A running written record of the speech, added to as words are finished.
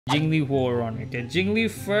Jing Liu run. Okay, Jing Liu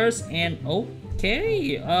first, and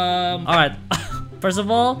okay. Alright. First of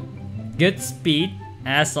all, good speed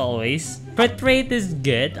as always. Crit rate is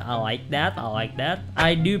good. I like that.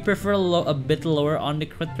 I do prefer a bit lower on the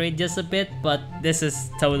crit rate, just a bit, but this is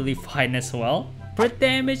totally fine as well. Crit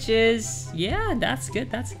damage is, yeah, that's good.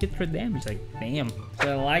 That's good crit damage. Like, damn.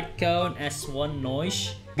 So light cone S1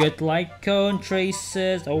 noise. Good light cone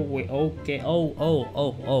traces. Oh wait, okay.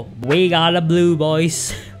 Oh. We got a blue,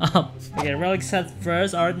 boys. Okay, relic set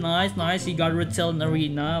first. Alright, nice. You got Retail in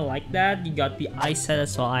Arena. I like that. You got the ice set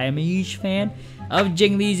as well. I am a huge fan of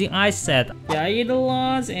Jing Liu's ice set. Yeah, I eat a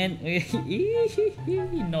lot and noise.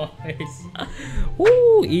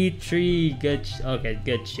 Woo, E3. Good. Okay,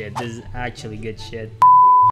 good shit. This is actually good shit.